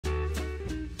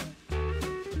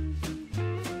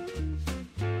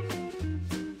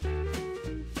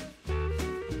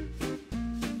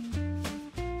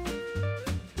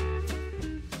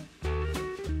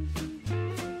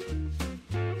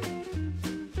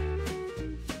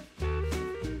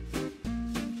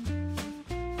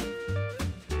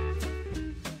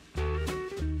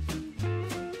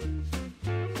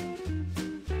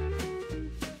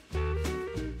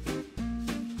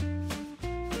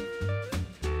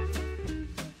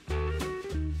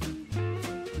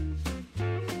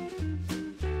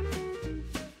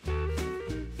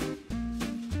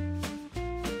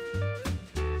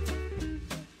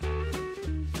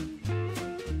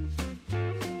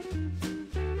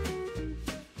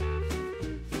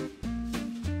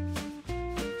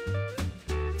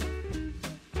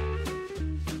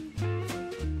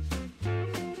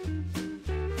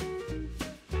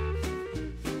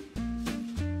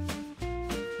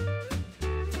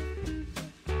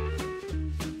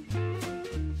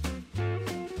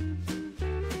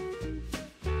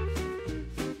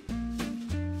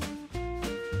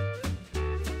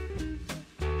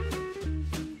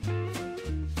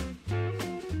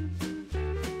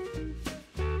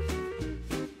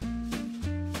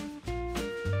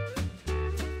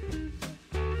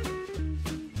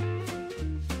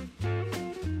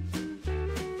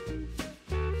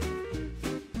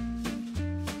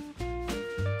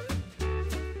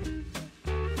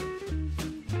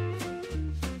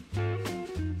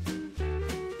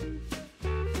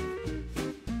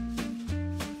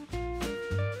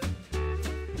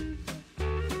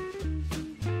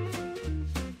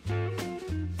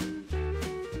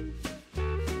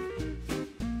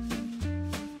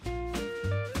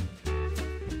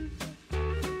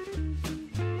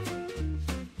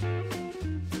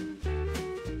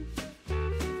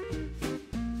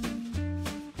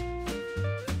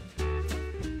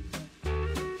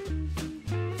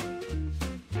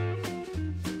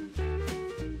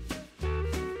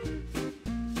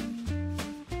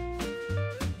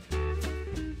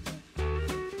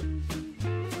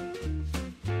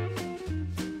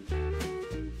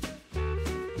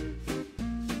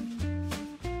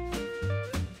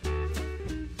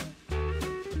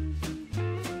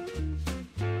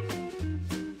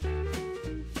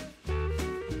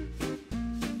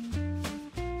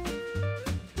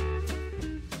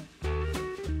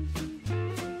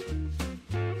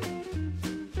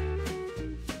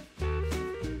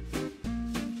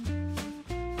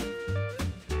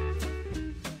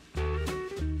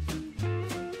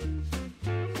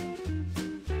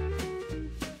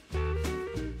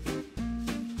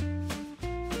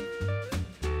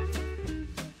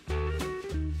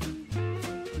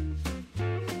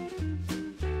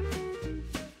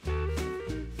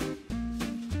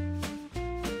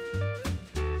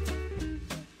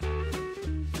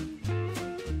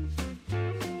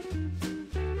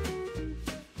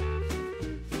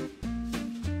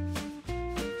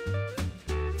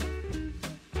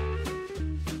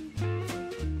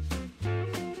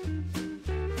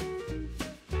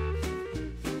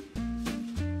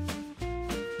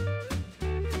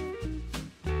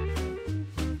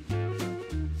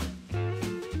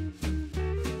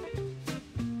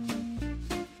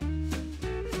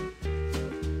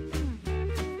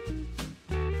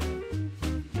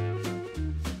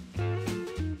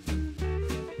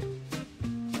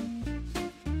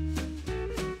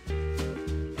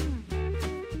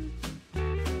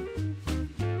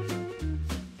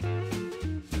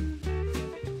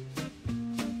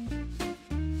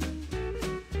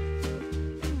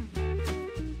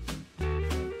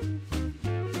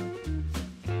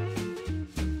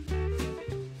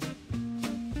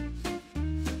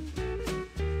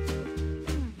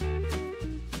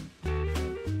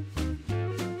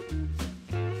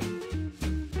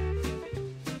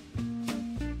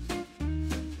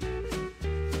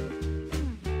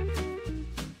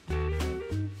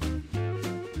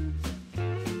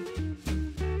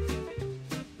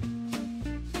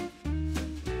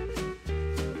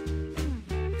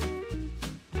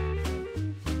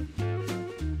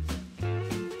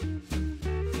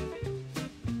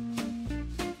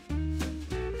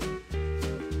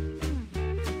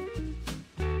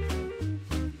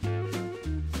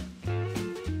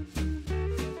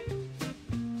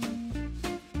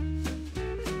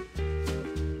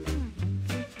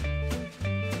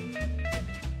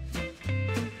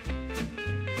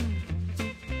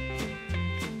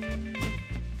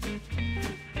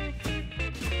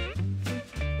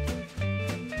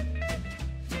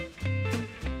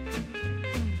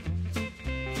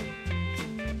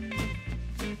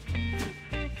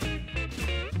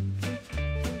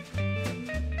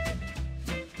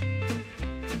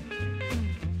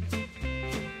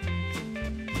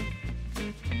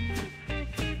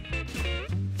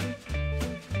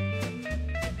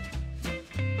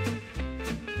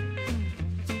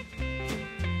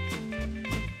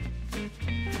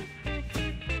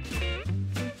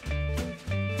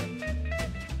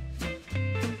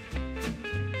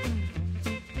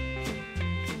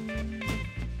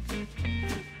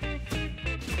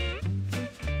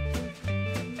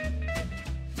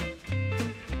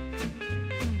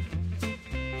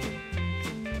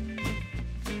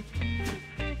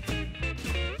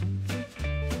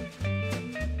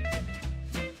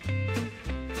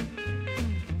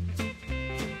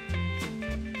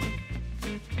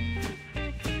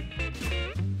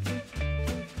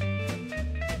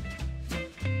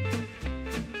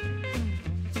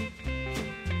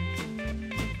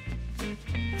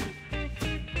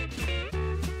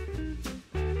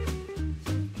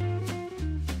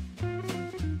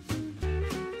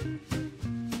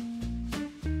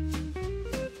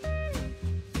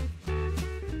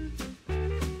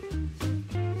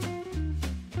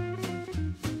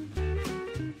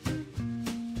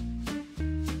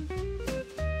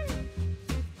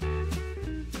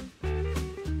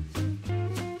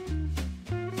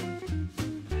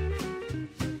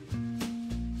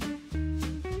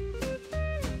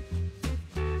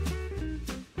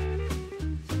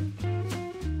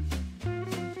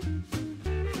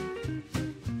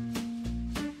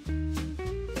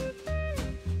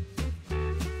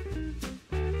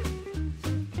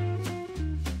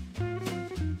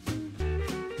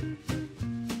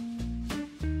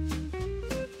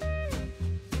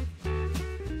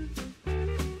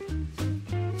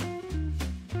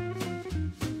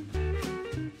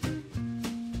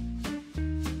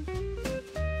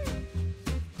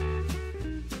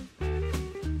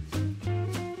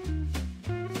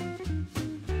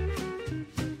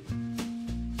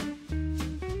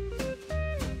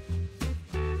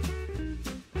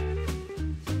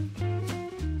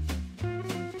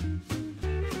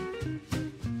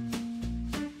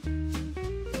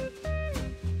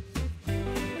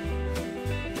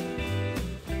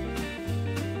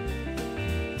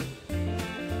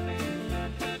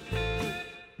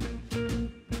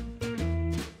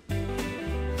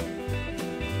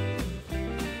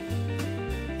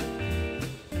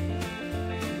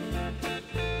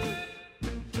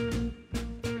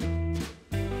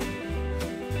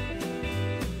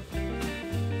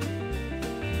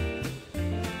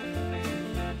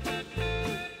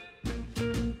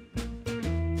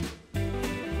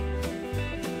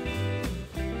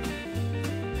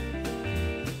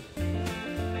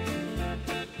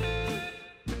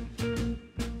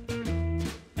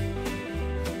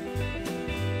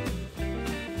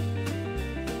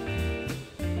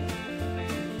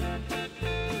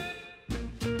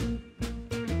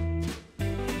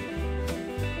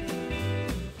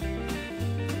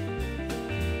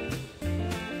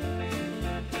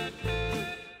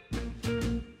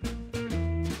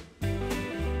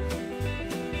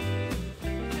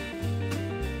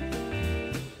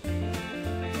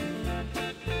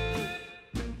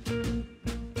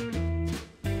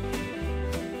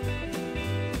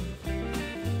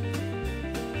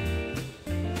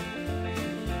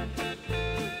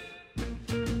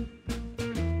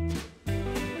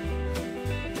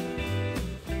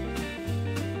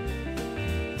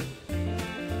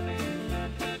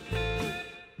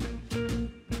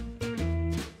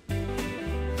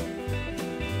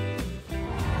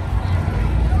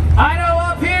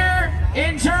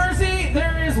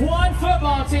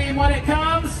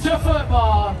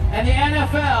and the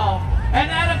NFL. And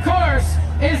that, of course,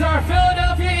 is our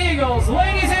Philadelphia Eagles.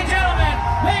 Ladies and gentlemen,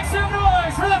 make some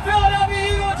noise for the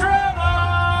Philadelphia Eagle drum line!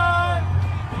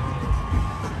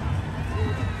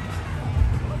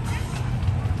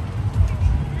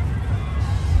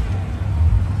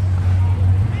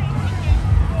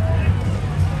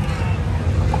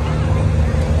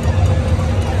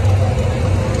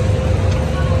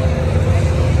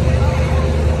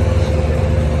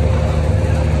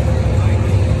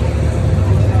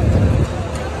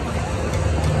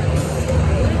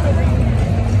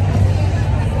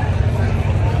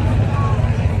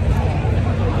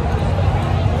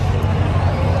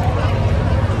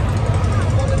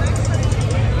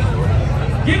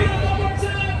 Give it up one more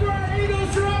time for our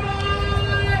Eagles drum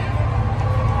line!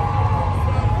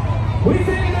 We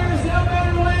figured there was no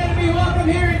better way to be welcome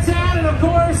here in town, and of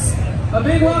course, a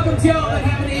big welcome to y'all that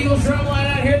have an Eagles drum line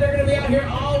out here. They're going to be out here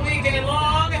all weekend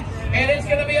long, and it's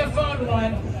going to be a fun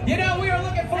one. You know, we are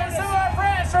looking forward to some of our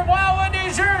friends from Wildwood, New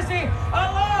Jersey,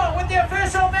 along with the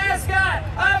official mascot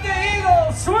of the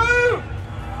Eagles, Swoop!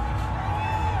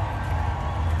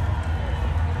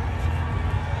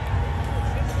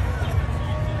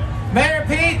 Mayor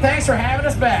Pete, thanks for having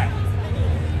us back.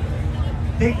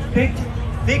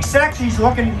 Big Sexy's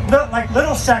looking like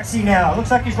little sexy now. Looks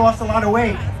like he's lost a lot of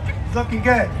weight. He's looking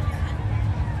good.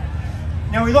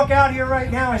 Now we look out here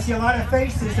right now, I see a lot of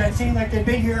faces that seem like they've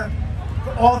been here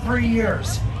for all 3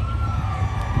 years.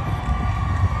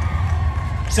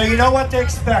 So you know what to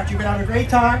expect. You're gonna have a great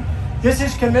time. This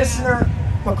is Commissioner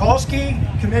Mikulski,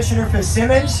 Commissioner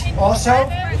Fitzsimmons also.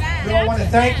 We all want to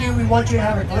thank you. We want you to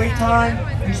have a great time.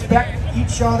 Respect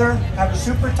each other. Have a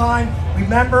super time.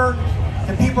 Remember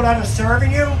the people that are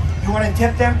serving you. You want to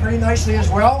tip them pretty nicely as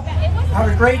well. Have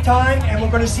a great time, and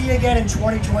we're going to see you again in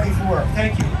 2024.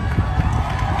 Thank you.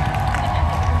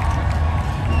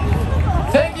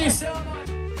 Thank you so much.